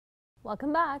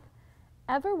Welcome back.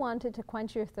 Ever wanted to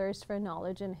quench your thirst for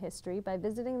knowledge and history by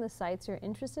visiting the sites you're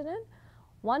interested in?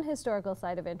 One historical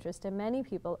site of interest to many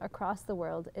people across the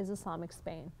world is Islamic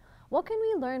Spain. What can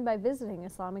we learn by visiting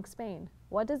Islamic Spain?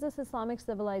 What does this Islamic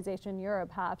civilization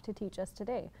Europe have to teach us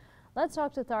today? Let's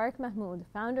talk to Tariq Mahmood,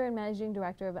 founder and managing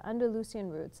director of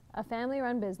Andalucian Roots, a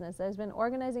family-run business that has been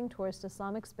organizing tours to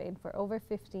Islamic Spain for over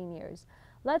 15 years.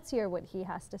 Let's hear what he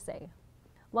has to say.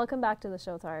 Welcome back to the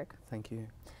show, Tariq. Thank you.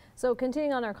 So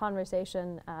continuing on our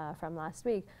conversation from last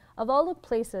week, of all the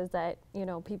places that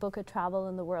people could travel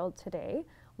in the world today,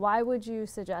 why would you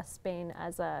suggest Spain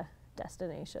as a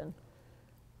destination?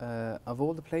 Of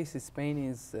all the places, Spain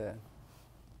is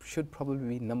should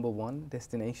probably be #1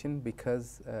 destination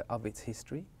because of its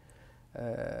history.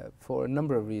 For a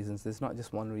number of reasons. There's not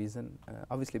just one reason.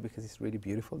 Obviously, because it's really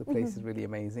beautiful, the place is really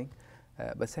amazing.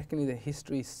 But secondly, the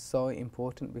history is so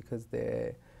important because there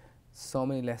are so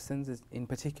many lessons, in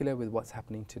particular with what's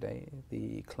happening today,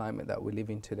 the climate that we live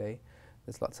in today.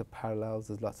 There's lots of parallels,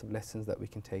 there's lots of lessons that we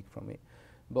can take from it.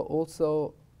 But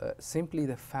also simply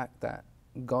the fact that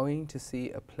going to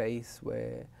see a place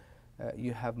where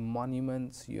you have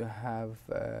monuments, you have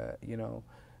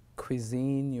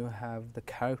cuisine, you have the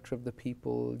character of the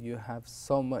people, you have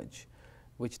so much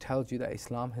which tells you that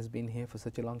Islam has been here for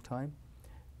such a long time,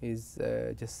 is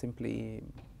just simply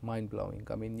mind-blowing.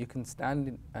 I mean, you can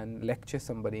stand and lecture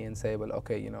somebody and say, well,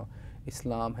 okay,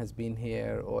 Islam has been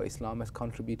here or Islam has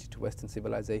contributed to Western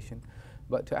civilization.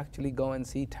 But to actually go and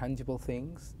see tangible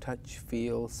things, touch,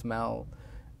 feel, smell,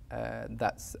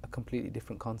 that's a completely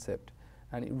different concept.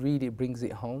 And it really brings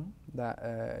it home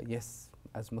that, yes,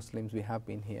 as Muslims we have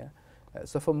been here.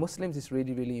 So for Muslims it's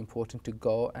really, really important to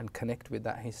go and connect with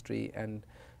that history and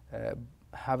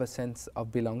have a sense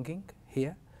of belonging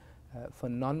here. For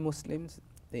non-Muslims,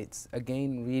 it's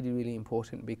again really, really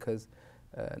important because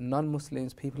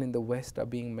non-Muslims, people in the West, are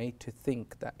being made to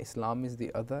think that Islam is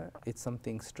the other. It's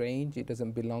something strange, it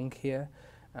doesn't belong here.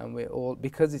 And we're all,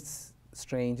 because it's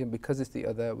strange and because it's the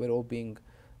other, we're all being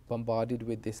bombarded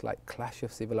with this like clash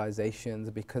of civilizations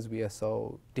because we are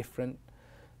so different.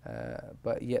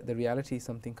 But yet the reality is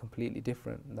something completely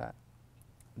different, that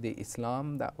the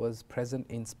Islam that was present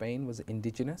in Spain was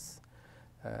indigenous.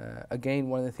 Again,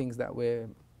 one of the things that we're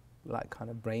like kind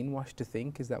of brainwashed to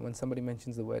think is that when somebody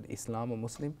mentions the word Islam or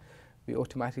Muslim, we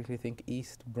automatically think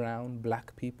East, brown,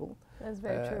 black people. That's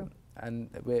very true. And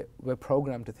we're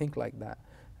programmed to think like that.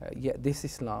 Yet this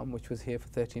Islam, which was here for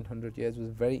 1300 years,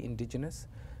 was very indigenous.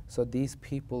 So these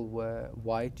people were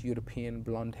white, European,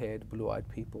 blonde-haired, blue-eyed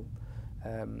people.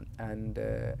 And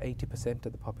 80%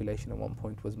 of the population at one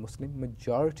point was Muslim,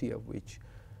 majority of which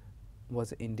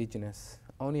was indigenous.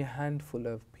 Only a handful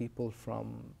of people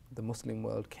from the Muslim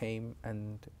world came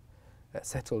and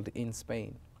settled in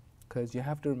Spain. Because you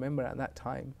have to remember at that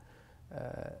time,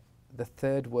 the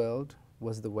third world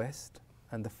was the West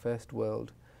and the first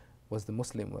world was the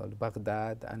Muslim world,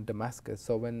 Baghdad and Damascus.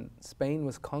 So when Spain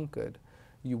was conquered,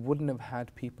 you wouldn't have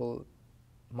had people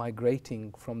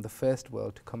migrating from the first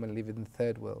world to come and live in the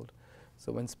third world.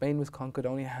 So when Spain was conquered,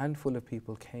 only a handful of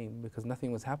people came because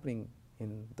nothing was happening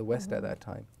in the West at that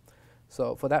time.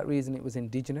 So for that reason, it was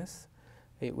indigenous,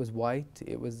 it was white,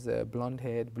 it was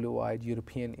blonde-haired, blue-eyed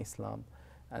European Islam.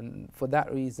 And for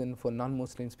that reason, for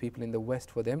non-Muslims, people in the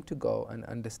West, for them to go and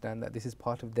understand that this is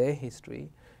part of their history,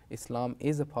 Islam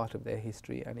is a part of their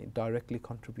history, and it directly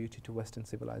contributed to Western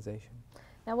civilization.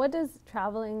 Now, what does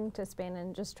traveling to Spain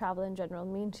and just travel in general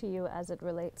mean to you as it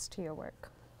relates to your work?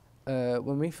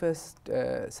 When we first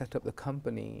set up the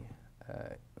company,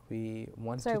 we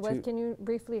wanted to... Can you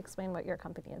briefly explain what your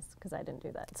company is? Because I didn't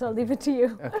do that, so I'll leave it to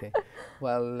you. Okay.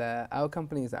 Well, our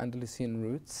company is Andalucian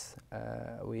Roots.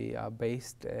 We are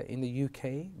based in the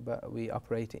UK, but we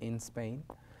operate in Spain.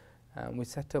 We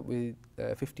set up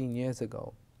 15 years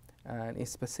ago, and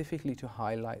it's specifically to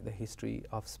highlight the history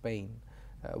of Spain.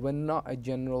 We're not a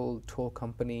general tour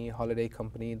company, holiday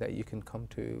company that you can come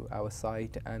to our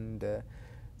site and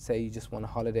say you just want a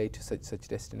holiday to such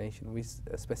destination. We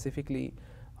specifically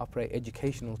operate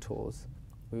educational tours.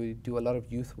 We do a lot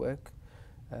of youth work,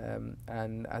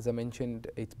 and as I mentioned,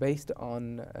 it's based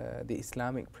on the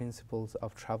Islamic principles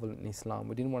of travel in Islam.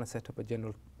 We didn't want to set up a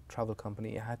general travel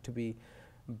company. It had to be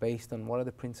based on what are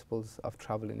the principles of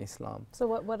travel in Islam. So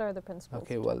what are the principles?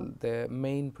 Okay, well, the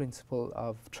main principle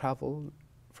of travel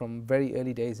from very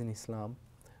early days in Islam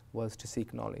was to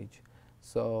seek knowledge.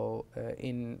 So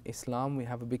in Islam we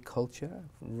have a big culture.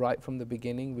 Right from the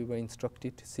beginning we were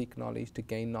instructed to seek knowledge, to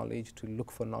gain knowledge, to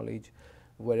look for knowledge.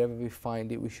 Wherever we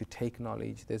find it, we should take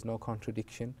knowledge. There's no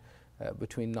contradiction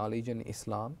between knowledge and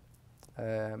Islam.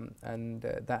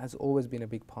 That has always been a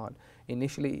big part.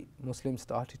 Initially, Muslims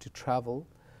started to travel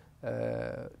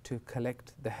to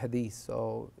collect the hadith.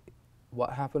 So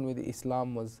what happened with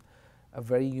Islam was a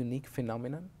very unique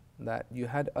phenomenon, that you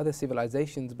had other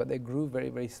civilizations, but they grew very,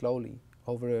 very slowly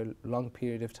over a long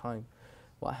period of time.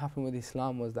 What happened with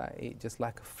Islam was that it, just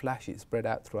like a flash, it spread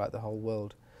out throughout the whole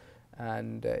world,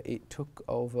 and it took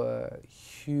over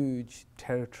huge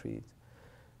territories.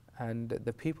 And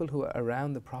the people who were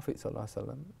around the Prophet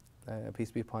ﷺ,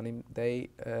 peace be upon him, they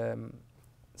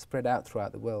spread out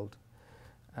throughout the world.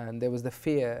 And there was the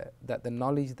fear that the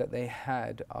knowledge that they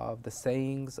had of the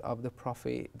sayings of the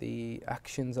Prophet, the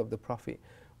actions of the Prophet,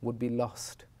 would be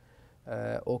lost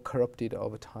or corrupted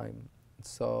over time.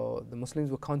 So the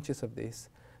Muslims were conscious of this,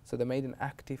 so they made an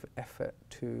active effort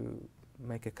to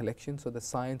make a collection. So the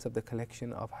science of the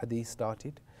collection of hadith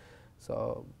started.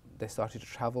 So they started to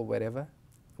travel wherever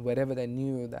they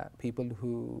knew that people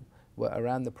who were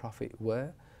around the Prophet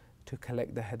were, to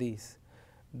collect the hadith.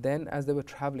 Then as they were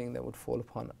traveling, they would fall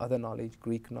upon other knowledge,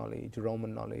 Greek knowledge,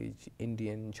 Roman knowledge,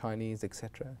 Indian, Chinese,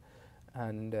 etc.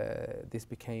 And this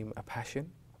became a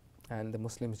passion, and the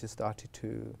Muslims just started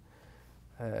to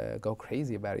go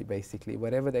crazy about it, basically,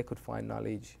 wherever they could find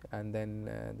knowledge. And then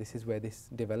this is where this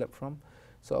developed from.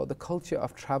 So the culture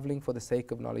of traveling for the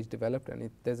sake of knowledge developed, and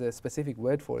there's a specific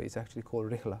word for it. It's actually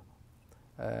called rihla.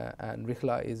 And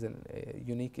rihla is a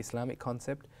unique Islamic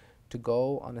concept, to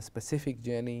go on a specific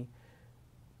journey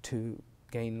to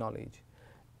gain knowledge.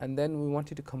 And then we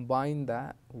wanted to combine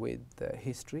that with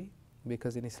history,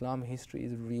 because in Islam history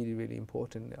is really, really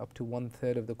important. Up to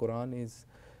 1/3 of the Quran is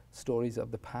stories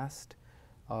of the past,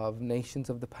 of nations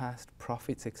of the past,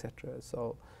 prophets, etc.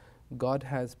 So God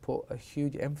has put a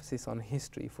huge emphasis on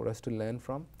history for us to learn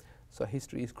from. So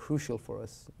history is crucial for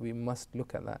us. We must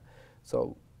look at that.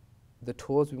 So the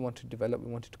tours we want to develop,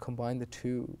 we wanted to combine the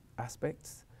two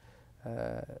aspects,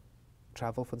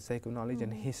 travel for the sake of knowledge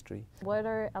and history. What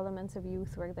are elements of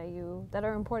youth work that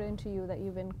are important to you that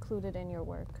you've included in your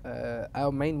work?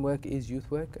 Our main work is youth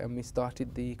work, and we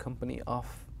started the company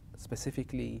off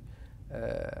specifically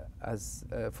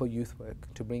for youth work,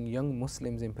 to bring young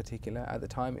Muslims in particular. At the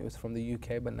time it was from the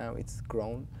UK, but now it's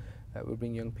grown. We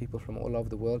bring young people from all over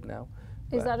the world now.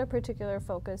 Is that a particular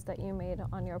focus that you made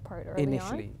on your part early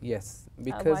initially, on? Yes.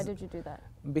 Why did you do that?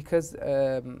 Because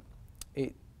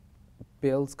it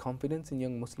builds confidence in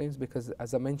young Muslims, because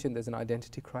as I mentioned, there's an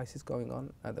identity crisis going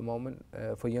on at the moment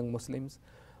for young Muslims.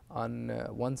 On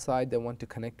one side, they want to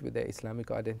connect with their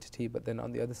Islamic identity, but then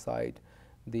on the other side,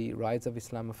 the rise of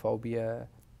Islamophobia,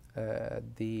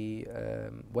 the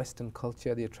Western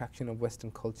culture, the attraction of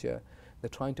Western culture, they're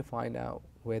trying to find out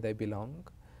where they belong,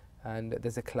 and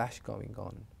there's a clash going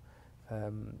on.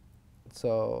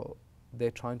 So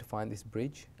they're trying to find this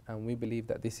bridge, and we believe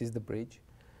that this is the bridge.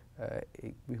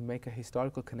 We make a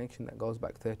historical connection that goes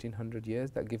back 1300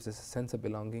 years, that gives us a sense of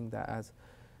belonging, that as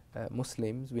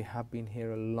Muslims we have been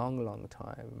here a long, long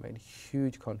time. We made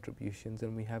huge contributions,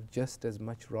 and we have just as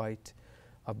much right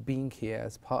of being here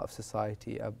as part of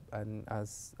society, and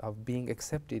as of being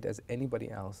accepted as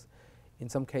anybody else. In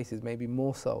some cases maybe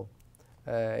more so,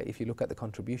 if you look at the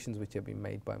contributions which have been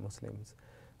made by Muslims.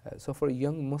 So for a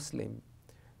young Muslim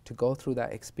to go through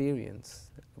that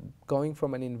experience, going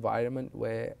from an environment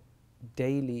where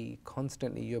daily,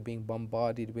 constantly you're being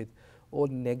bombarded with all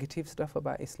negative stuff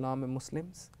about Islam and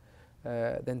Muslims,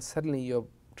 then suddenly you're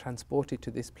transported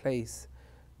to this place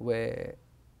where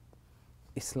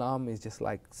Islam is just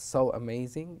like so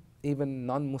amazing. Even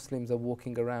non-Muslims are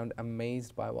walking around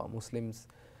amazed by what Muslims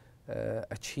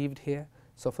achieved here.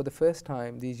 So for the first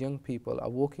time, these young people are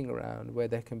walking around where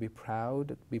they can be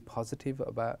proud, be positive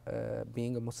about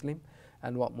being a Muslim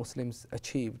and what Muslims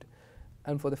achieved.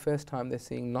 And for the first time, they're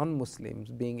seeing non-Muslims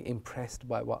being impressed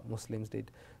by what Muslims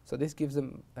did. So this gives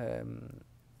them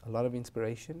a lot of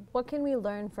inspiration. What can we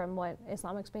learn from what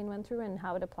Islamic Spain went through and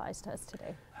how it applies to us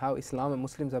today? How Islam and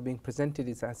Muslims are being presented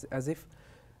is as if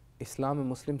Islam and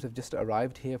Muslims have just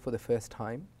arrived here for the first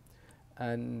time,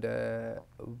 and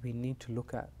we need to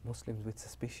look at Muslims with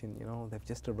suspicion. You know, they've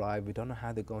just arrived, we don't know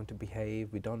how they're going to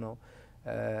behave, we don't know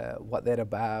what they're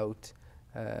about,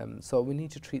 so we need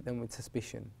to treat them with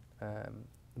suspicion.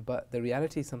 But the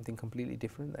reality is something completely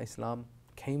different. Islam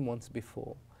came once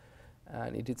before,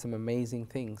 and it did some amazing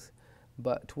things.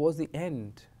 But towards the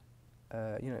end,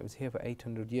 it was here for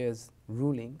 800 years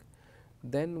ruling.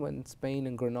 Then when Spain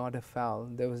and Granada fell,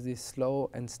 there was this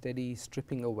slow and steady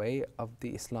stripping away of the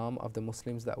Islam of the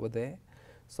Muslims that were there.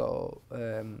 So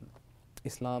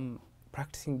Islam,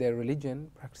 practicing their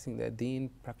religion, practicing their deen,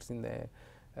 practicing their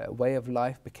way of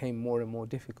life became more and more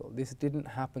difficult. This didn't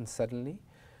happen suddenly.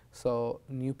 So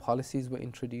new policies were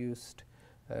introduced,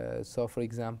 So, for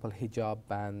example, hijab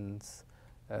bans,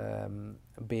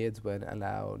 beards weren't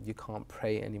allowed, you can't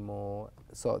pray anymore.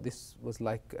 So this was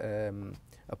like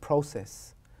a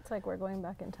process. It's like we're going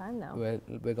back in time now.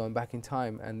 We're going back in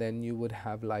time, and then you would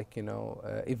have, like, you know,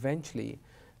 eventually,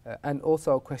 and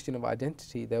also a question of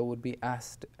identity. They would be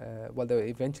asked, well, they were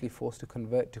eventually forced to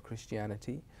convert to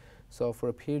Christianity. So for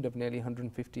a period of nearly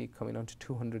 150, coming on to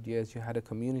 200 years, you had a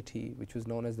community which was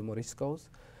known as the Moriscos.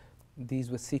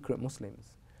 These were secret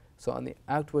Muslims. So on the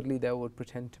outwardly, they would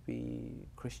pretend to be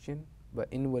Christian, but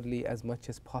inwardly, as much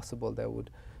as possible, they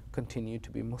would continue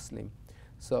to be Muslim.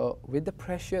 So with the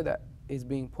pressure that is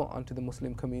being put onto the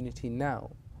Muslim community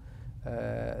now,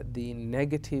 the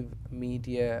negative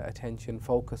media attention,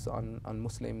 focus on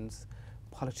Muslims,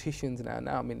 politicians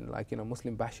now, I mean, like, you know,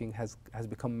 Muslim bashing has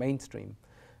become mainstream.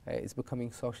 It's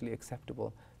becoming socially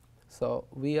acceptable. So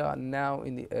we are now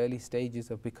in the early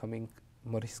stages of becoming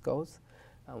Moriscos.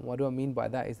 What do I mean by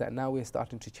that is that now we're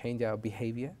starting to change our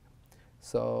behavior.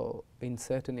 So in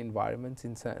certain environments,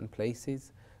 in certain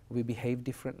places, we behave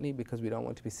differently because we don't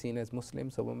want to be seen as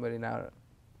Muslims. So when we're in our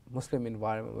Muslim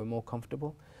environment, we're more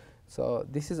comfortable. So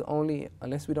this is only,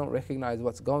 unless we don't recognize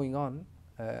what's going on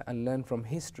and learn from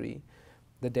history,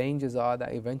 the dangers are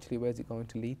that eventually where's it going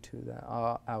to lead to? That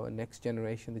our next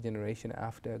generation, the generation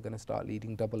after, are going to start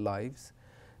leading double lives.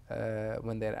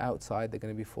 When they're outside, they're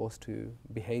going to be forced to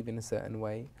behave in a certain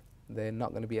way. They're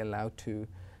not going to be allowed to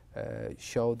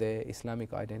show their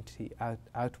Islamic identity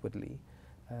outwardly.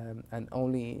 And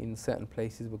only in certain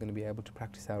places we're going to be able to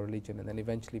practice our religion, and then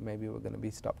eventually maybe we're going to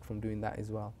be stopped from doing that as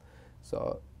well.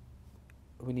 So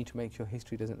we need to make sure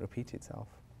history doesn't repeat itself.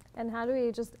 And how do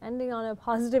we, just ending on a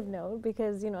positive note,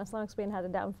 because, you know, Islamic Spain had a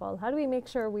downfall, how do we make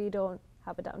sure we don't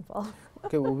have a downfall?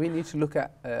 Okay, well, we need to look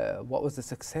at what was the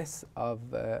success of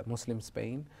Muslim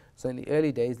Spain. So in the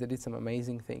early days, they did some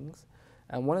amazing things.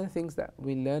 And one of the things that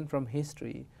we learn from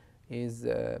history is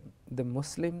the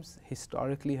Muslims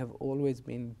historically have always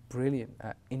been brilliant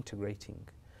at integrating,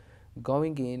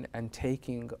 going in and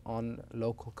taking on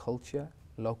local culture,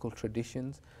 local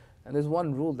traditions. And there's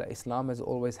one rule that Islam has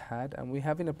always had, and we're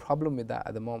having a problem with that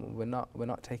at the moment. We're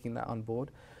not taking that on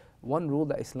board. One rule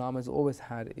that Islam has always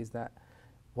had is that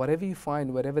whatever you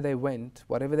find, wherever they went,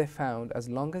 whatever they found, as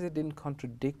long as it didn't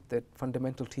contradict the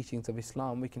fundamental teachings of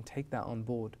Islam, we can take that on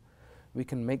board. We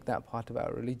can make that part of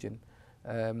our religion.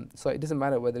 So it doesn't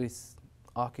matter whether it's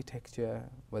architecture,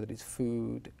 whether it's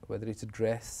food, whether it's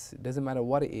dress, it doesn't matter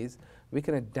what it is, we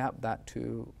can adapt that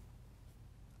to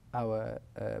our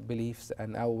beliefs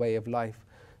and our way of life.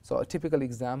 So a typical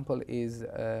example is,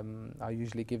 I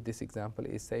usually give this example,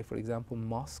 is, say, for example,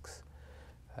 mosques.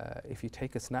 If you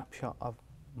take a snapshot of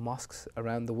mosques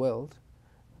around the world,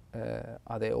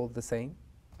 are they all the same?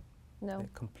 No. They're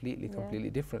completely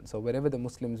different. So wherever the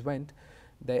Muslims went,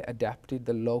 they adapted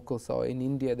the local. So in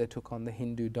India, they took on the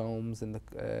Hindu domes and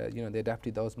they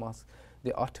adapted those mosques.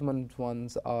 The Ottoman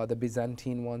ones are the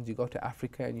Byzantine ones. You go to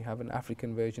Africa and you have an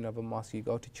African version of a mosque. You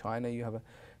go to China, you have a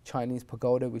Chinese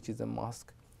pagoda, which is a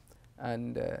mosque.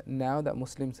 And now that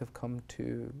Muslims have come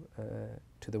to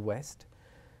the West,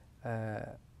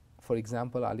 for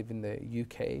example, I live in the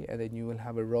UK, and then you will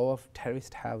have a row of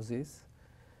terraced houses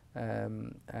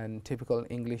and typical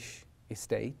English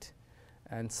estate,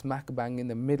 and smack bang in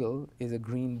the middle is a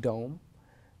green dome,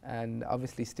 and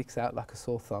obviously sticks out like a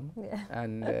sore thumb. Yeah.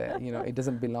 And it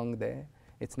doesn't belong there.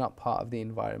 It's not part of the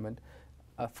environment.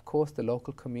 Of course, the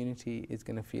local community is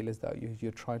going to feel as though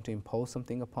you're trying to impose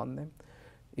something upon them.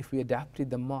 If we adapted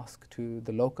the mosque to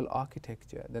the local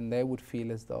architecture, then they would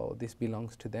feel as though this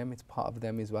belongs to them, it's part of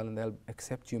them as well, and they'll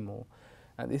accept you more.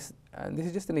 And this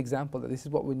is just an example that this is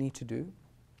what we need to do,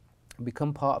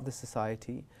 become part of the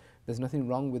society. There's nothing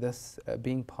wrong with us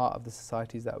being part of the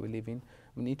societies that we live in.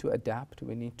 We need to adapt,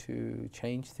 we need to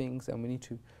change things, and we need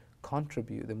to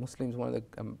contribute. The Muslims, one of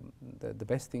the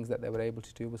best things that they were able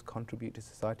to do was contribute to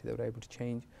society. They were able to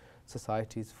change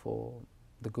societies for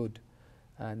the good.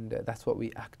 And that's what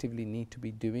we actively need to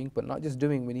be doing, but not just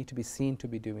doing, we need to be seen to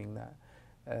be doing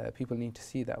that. People need to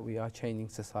see that we are changing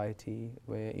society,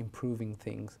 we're improving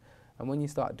things. And when you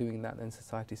start doing that, then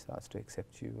society starts to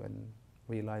accept you and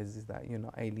realizes that you're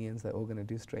not aliens, they're all going to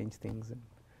do strange things.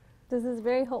 This is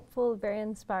very hopeful, very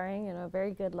inspiring, a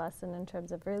very good lesson in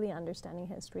terms of really understanding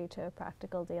history to a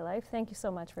practical day life. Thank you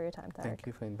so much for your time, Tariq. Thank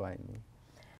you for inviting me.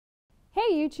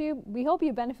 Hey YouTube, we hope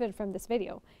you benefited from this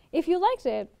video. If you liked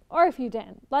it, or if you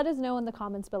didn't, let us know in the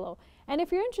comments below. And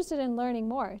if you're interested in learning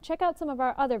more, check out some of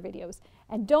our other videos.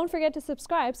 And don't forget to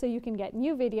subscribe so you can get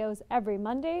new videos every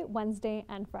Monday, Wednesday,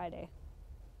 and Friday.